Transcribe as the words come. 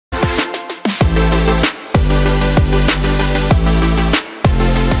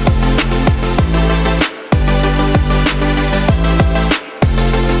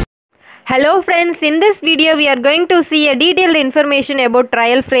Hello friends, in this video we are going to see a detailed information about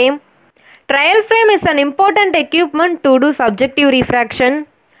trial frame. Trial frame is an important equipment to do subjective refraction.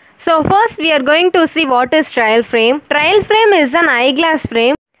 So first we are going to see what is trial frame. Trial frame is an eyeglass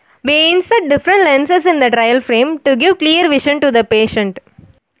frame. We insert different lenses in the trial frame to give clear vision to the patient.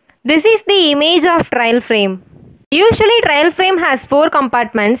 This is the image of trial frame. Usually trial frame has 4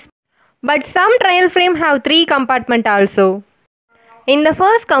 compartments, but some trial frame have 3 compartments also. In the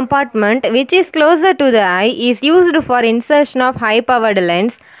first compartment, which is closer to the eye, is used for insertion of high powered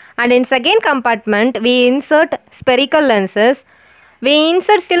lens, and in second compartment we insert spherical lenses. We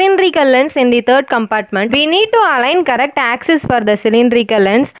insert cylindrical lens in the third compartment. We need to align correct axis for the cylindrical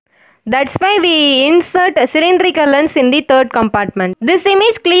lens. That's why we insert cylindrical lens in the third compartment. This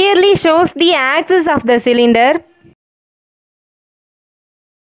image clearly shows the axis of the cylinder.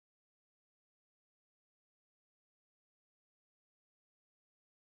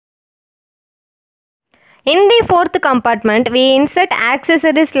 In the fourth compartment, we insert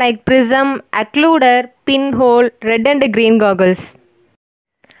accessories like prism, occluder, pinhole, red and green goggles.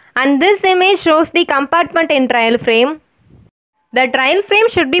 And this image shows the compartment in trial frame. The trial frame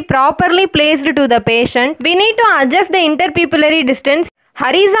should be properly placed to the patient. We need to adjust the interpupillary distance.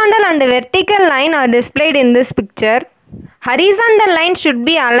 Horizontal and vertical line are displayed in this picture. Horizontal line should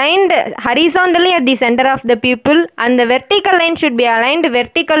be aligned horizontally at the center of the pupil, and the vertical line should be aligned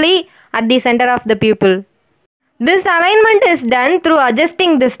vertically at the center of the pupil. This alignment is done through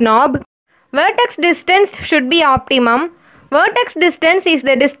adjusting this knob. Vertex distance should be optimum. Vertex distance is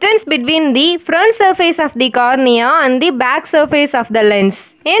the distance between the front surface of the cornea and the back surface of the lens.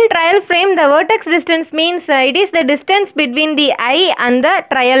 In trial frame, the vertex distance means it is the distance between the eye and the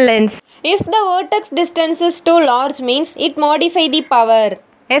trial lens. If the vertex distance is too large means it modify the power,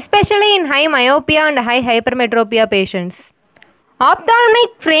 especially in high myopia and high hypermetropia patients.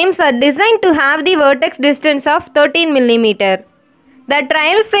 Ophthalmic frames are designed to have the vertex distance of 13 mm. The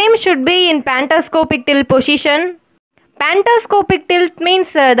trial frame should be in pantoscopic tilt position. Pantoscopic tilt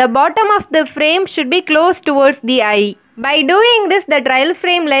means the bottom of the frame should be close towards the eye. By doing this, the trial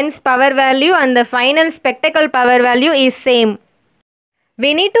frame lens power value and the final spectacle power value is same.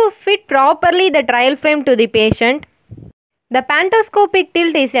 We need to fit properly the trial frame to the patient. The pantoscopic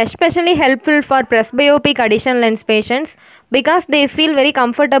tilt is especially helpful for presbyopic addition lens patients because they feel very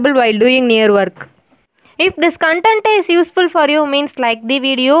comfortable while doing near work. If this content is useful for you, means like the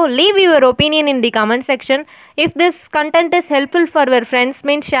video, leave your opinion in the comment section. If this content is helpful for your friends,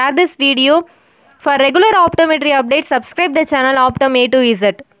 means share this video. For regular optometry updates, subscribe the channel Optom A to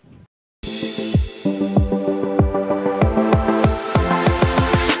Z.